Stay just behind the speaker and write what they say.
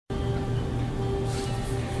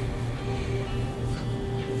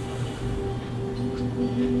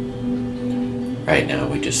Right now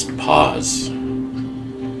we just pause.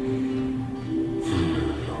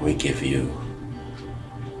 We give you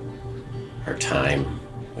our time,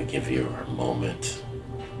 we give you our moment,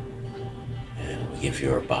 and we give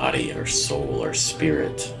you our body, our soul, our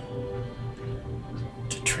spirit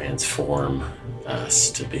to transform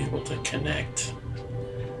us to be able to connect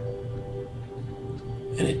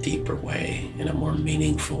in a deeper way, in a more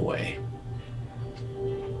meaningful way.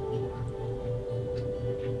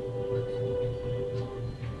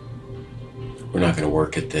 We're not going to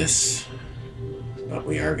work at this, but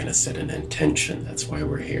we are going to set an intention. That's why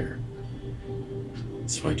we're here.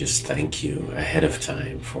 So I just thank you ahead of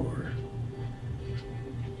time for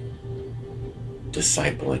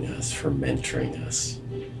discipling us, for mentoring us,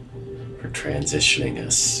 for transitioning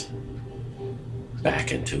us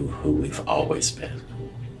back into who we've always been.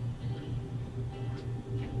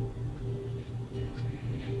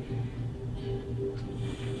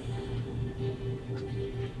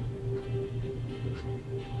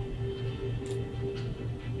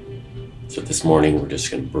 So this morning we're just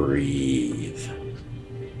going to breathe.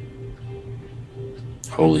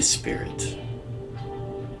 Holy Spirit.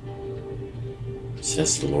 It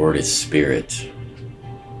says the Lord is Spirit.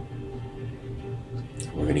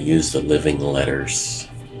 We're going to use the living letters.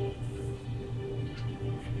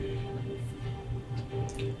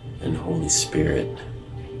 And Holy Spirit,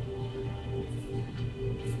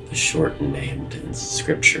 the shortened name in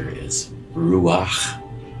Scripture is Ruach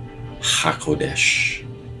HaKodesh.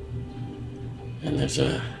 And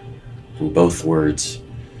in both words,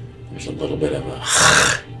 there's a little bit of a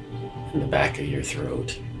in the back of your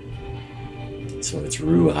throat. So it's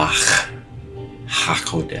Ruach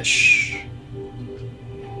HaKodesh.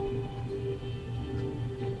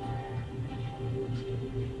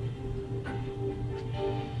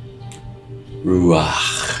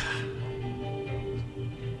 Ruach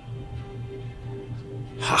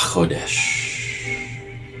HaKodesh.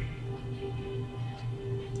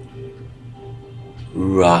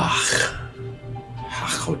 Ruach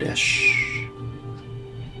HaKodesh.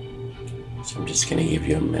 So I'm just going to give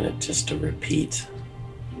you a minute just to repeat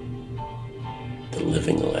the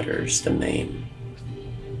living letters, the name.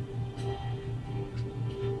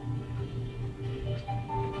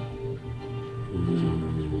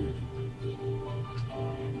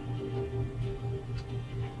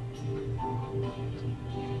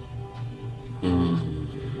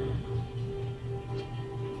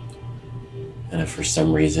 And if for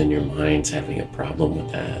some reason your mind's having a problem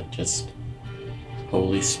with that, just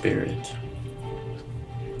Holy Spirit.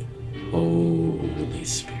 Holy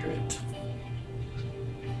Spirit.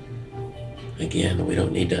 Again, we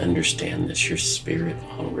don't need to understand this. Your spirit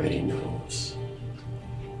already knows.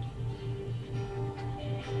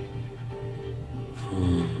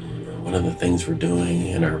 One of the things we're doing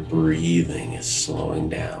in our breathing is slowing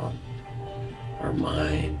down our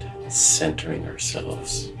mind, centering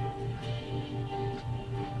ourselves,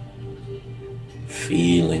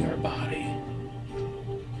 feeling our body.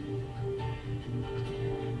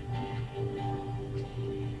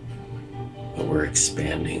 But we're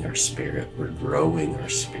expanding our spirit, we're growing our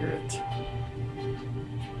spirit.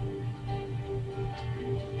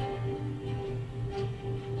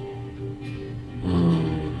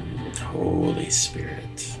 Holy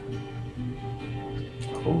Spirit.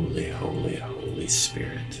 Holy, holy, holy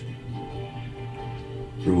Spirit.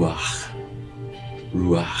 Ruach.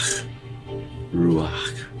 Ruach.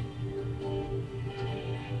 Ruach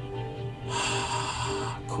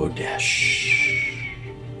Kodesh.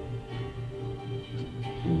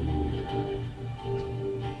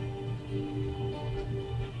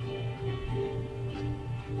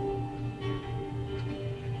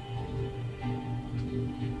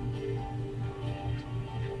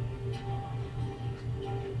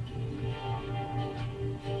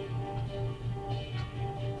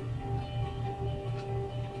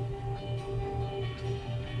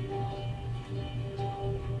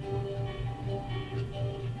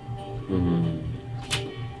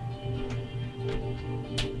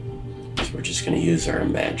 So we're just going to use our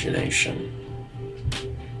imagination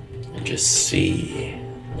and just see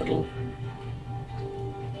little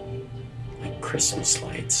like Christmas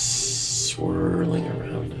lights swirling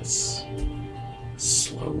around us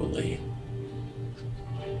slowly.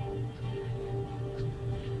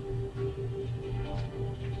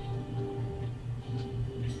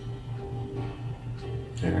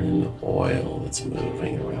 They're an oil that's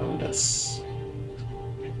moving around us.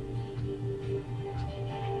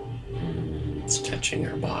 It's touching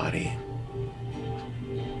our body.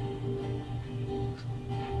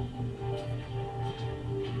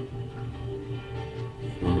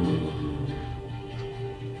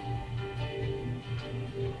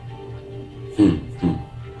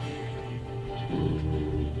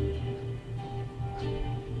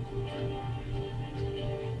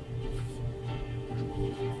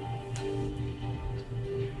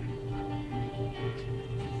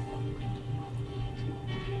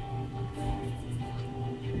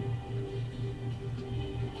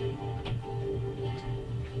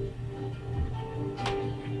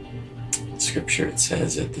 scripture, it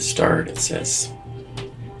says at the start, it says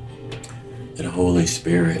that Holy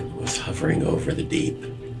Spirit was hovering over the deep.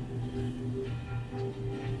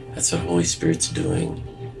 That's what Holy Spirit's doing,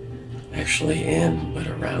 actually in but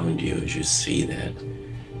around you, as you see that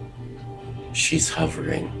she's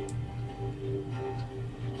hovering.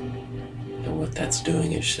 And what that's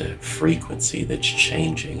doing is the frequency that's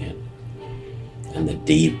changing it. And the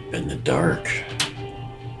deep and the dark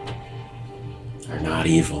are not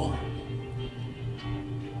evil.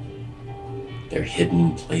 They're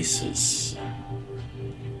hidden places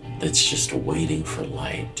that's just waiting for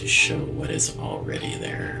light to show what is already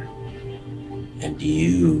there. And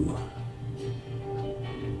you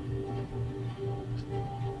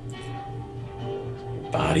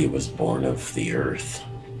body was born of the earth.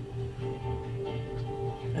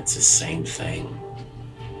 It's the same thing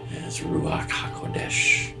as Ruach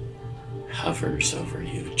HaKodesh hovers over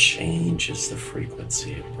you, changes the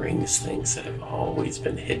frequency. It brings things that have always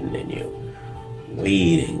been hidden in you,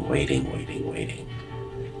 waiting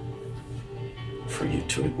for you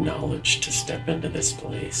to acknowledge, to step into this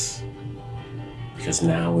place. Because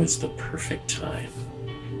now is the perfect time.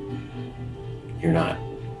 You're not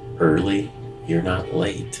early, you're not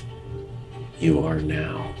late. You are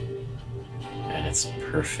now. And it's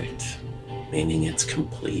perfect, meaning it's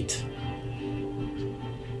complete.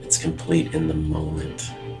 It's complete in the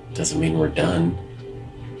moment. Doesn't mean we're done.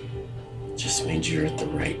 It just means you're at the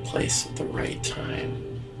right place at the right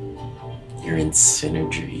time. You're in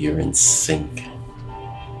synergy, you're in sync.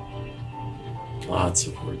 Lots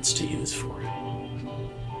of words to use for it.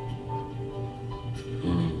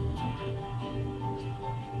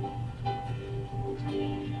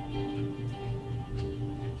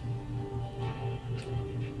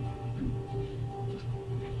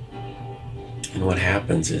 And what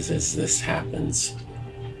happens is, as this happens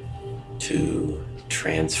to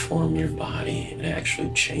transform your body, it actually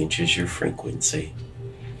changes your frequency,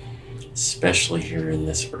 especially here in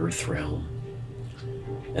this earth realm.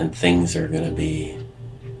 And things are going to be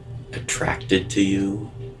attracted to you,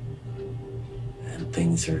 and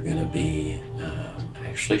things are going to be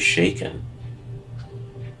actually shaken.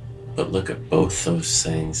 But look at both those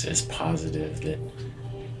things as positive, that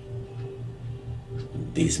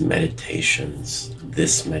these meditations,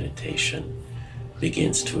 this meditation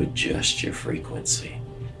begins to adjust your frequency.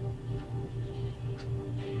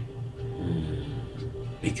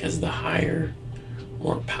 Because the higher,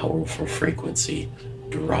 more powerful frequency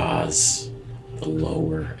draws the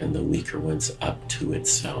lower and the weaker ones up to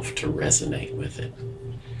itself to resonate with it.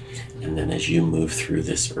 And then as you move through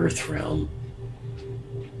this earth realm,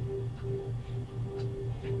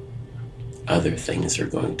 other things are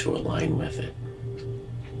going to align with it,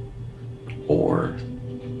 or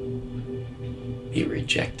be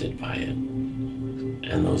rejected by it.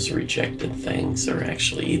 And those rejected things are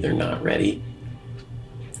actually either not ready,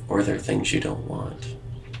 or they're things you don't want.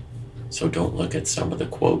 So don't look at some of the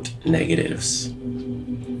quote negatives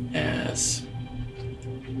as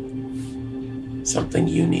something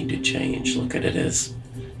you need to change. Look at it as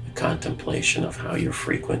a contemplation of how your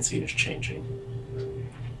frequency is changing.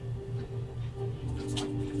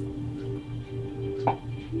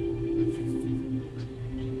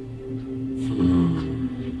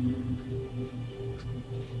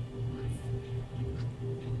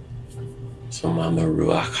 So Mama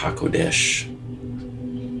Ruach HaKodesh,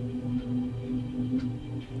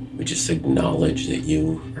 we just acknowledge that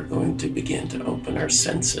you are going to begin to open our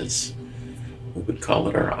senses. We would call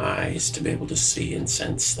it our eyes, to be able to see and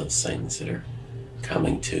sense those things that are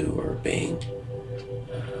coming to or being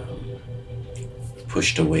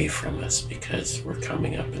pushed away from us, because we're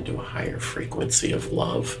coming up into a higher frequency of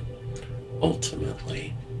love,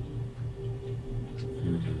 ultimately.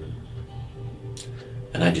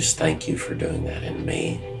 And I just thank you for doing that in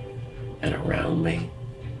me and around me.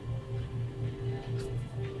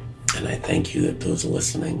 And I thank you that those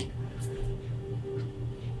listening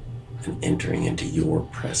and entering into your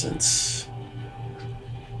presence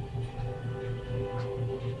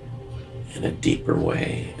in a deeper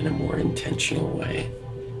way, in a more intentional way,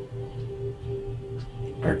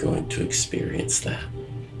 are going to experience that.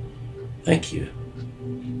 Thank you.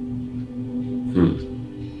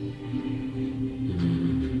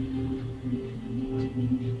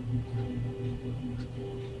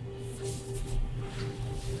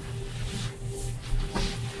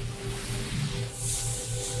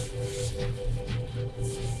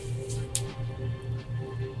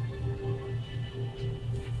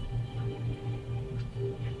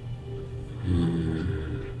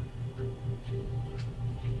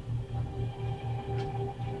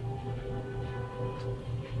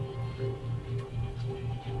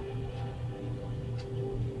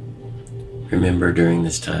 Remember, during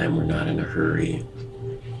this time, we're not in a hurry.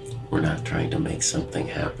 We're not trying to make something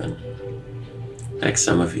happen. In fact,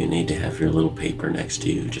 some of you need to have your little paper next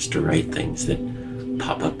to you just to write things that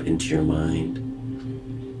pop up into your mind.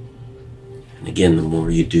 And again, the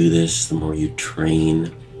more you do this, the more you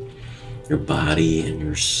train your body and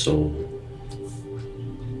your soul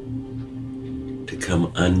to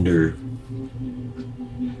come under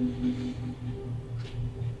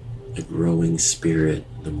the growing spirit,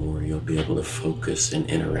 the more you'll be able to focus and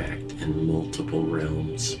interact in multiple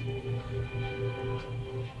realms,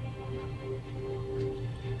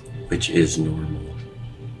 which is normal.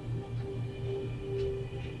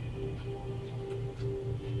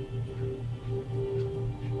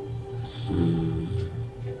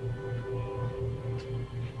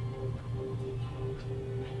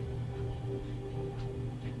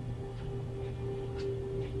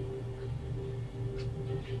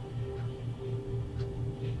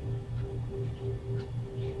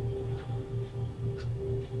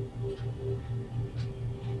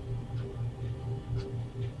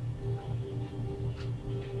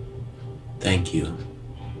 Thank you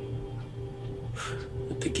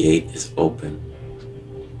that the gate is open,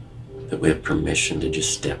 that we have permission to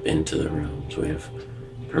just step into the realms. We have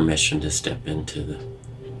permission to step into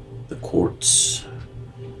the courts.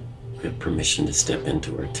 We have permission to step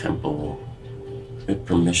into our temple. We have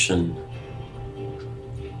permission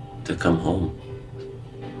to come home,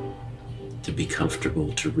 to be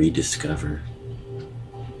comfortable, to rediscover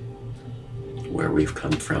where we've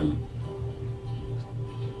come from,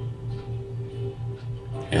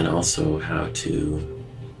 and also how to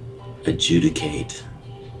adjudicate,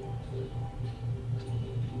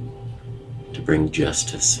 to bring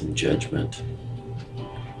justice and judgment,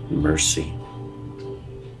 mercy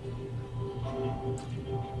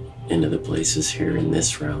into the places here in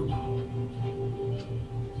this realm,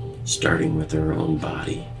 starting with our own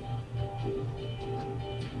body.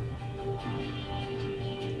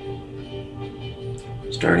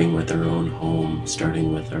 Starting with our own home,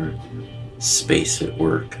 starting with our space at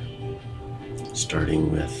work,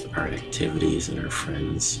 starting with our activities and our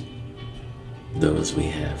friends, those we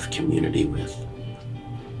have community with.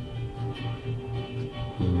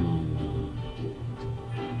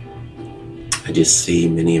 I just see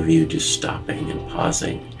many of you just stopping and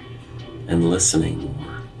pausing and listening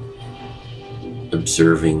more,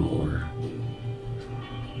 observing more.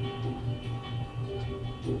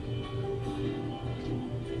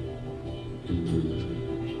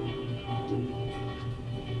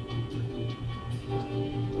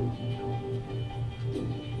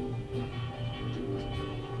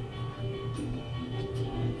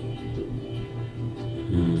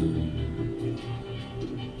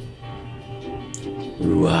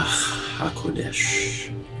 Ruach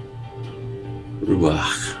HaKodesh,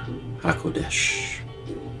 Ruach HaKodesh,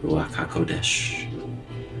 Ruach HaKodesh.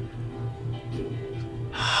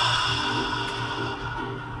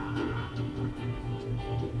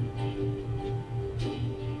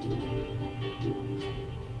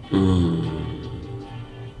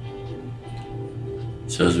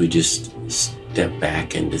 So as we just step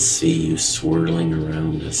back and to see you swirling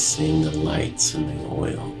around us, seeing the lights and the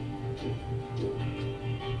oil,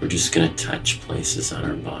 we're just going to touch places on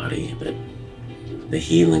our body that the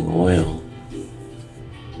healing oil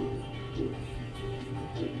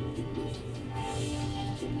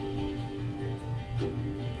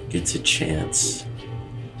gets a chance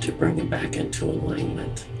to bring it back into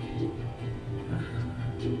alignment.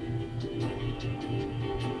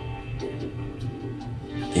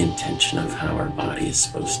 The intention of how our body is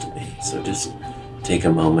supposed to be. So just take a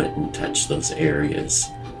moment and touch those areas.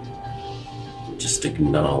 Just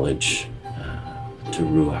acknowledge to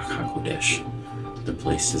Ruach HaKodesh the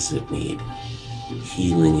places that need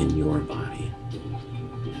healing in your body.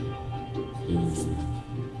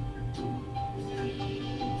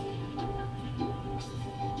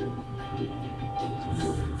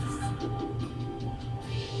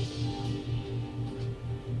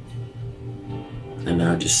 And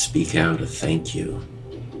now just speak out a thank you.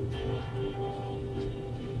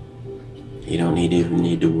 You don't even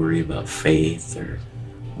need to worry about faith or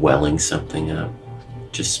welling something up.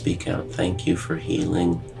 Just speak out, thank you for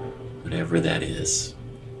healing, whatever that is.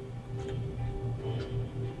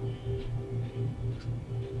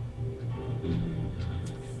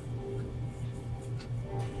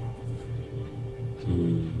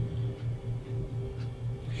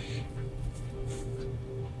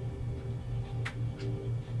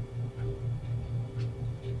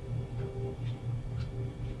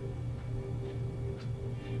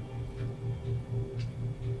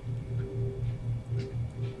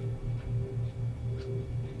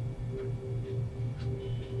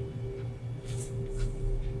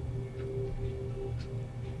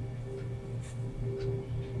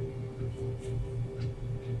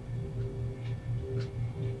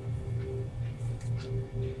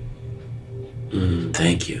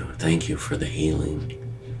 Thank you. Thank you for the healing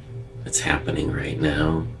that's happening right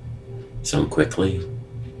now. Some quickly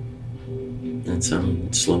and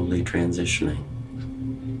some slowly transitioning.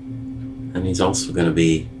 And he's also going to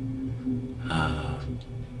be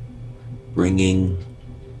bringing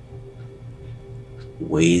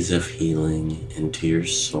ways of healing into your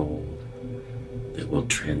soul that will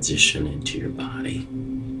transition into your body.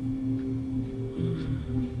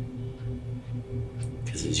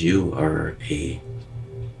 Because as you are a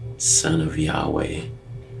son of Yahweh,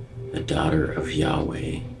 a daughter of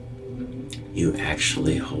Yahweh, you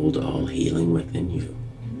actually hold all healing within you.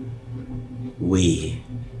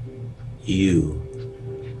 You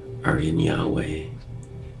are in Yahweh,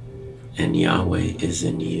 and Yahweh is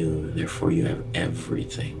in you. Therefore, you have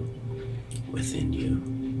everything within you.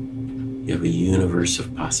 You have a universe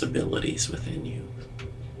of possibilities within you.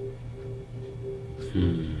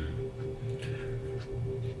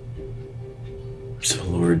 So,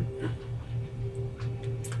 Lord,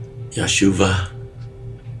 Yeshua,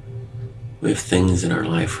 we have things in our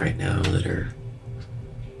life right now that are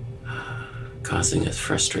causing us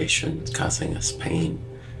frustration, causing us pain,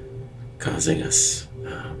 causing us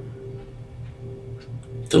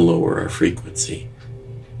to lower our frequency.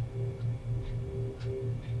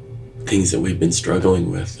 Things that we've been struggling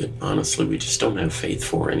with that honestly we just don't have faith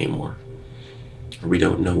for anymore, or we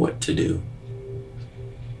don't know what to do.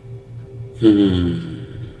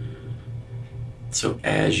 So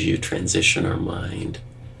as you transition our mind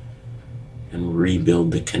and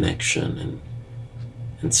rebuild the connection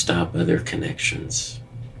and stop other connections,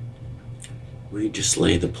 we just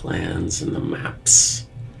lay the plans and the maps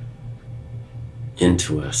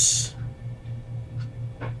into us.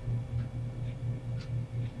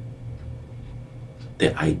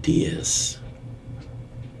 The ideas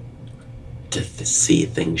to see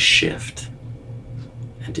things shift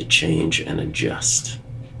and to change and adjust.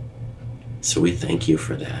 So we thank you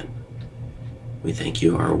for that. We thank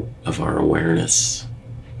you of our awareness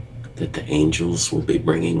that the angels will be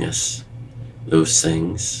bringing us those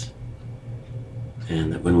things,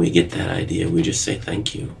 and that when we get that idea, we just say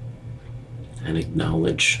thank you and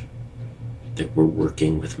acknowledge that we're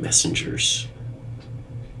working with messengers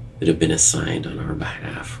that have been assigned on our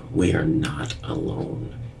behalf. We are not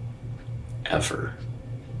alone, ever.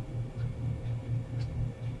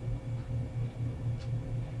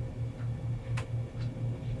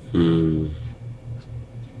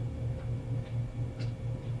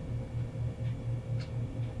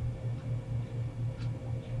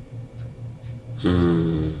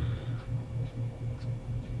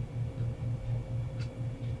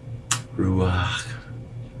 Ruach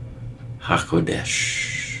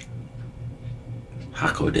HaKodesh.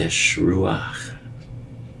 HaKodesh Ruach.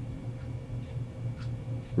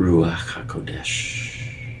 Ruach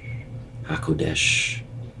HaKodesh. HaKodesh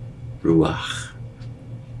Ruach.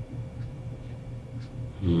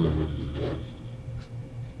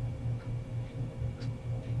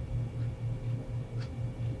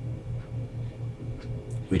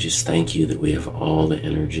 We just thank you that we have all the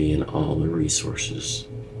energy and all the resources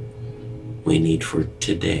we need for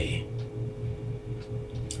today.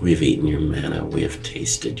 We've eaten your manna, we have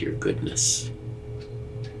tasted your goodness.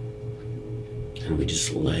 And we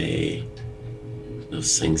just lay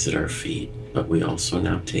those things at our feet, but we also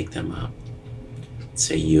now take them up and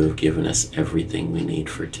say, you have given us everything we need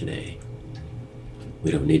for today. We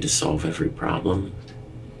don't need to solve every problem.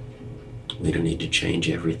 We don't need to change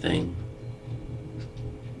everything.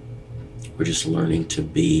 We're just learning to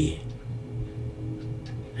be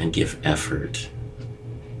and give effort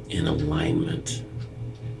in alignment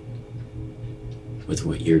with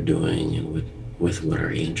what you're doing and with what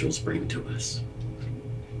our angels bring to us.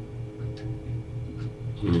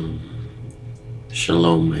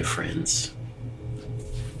 Shalom, my friends.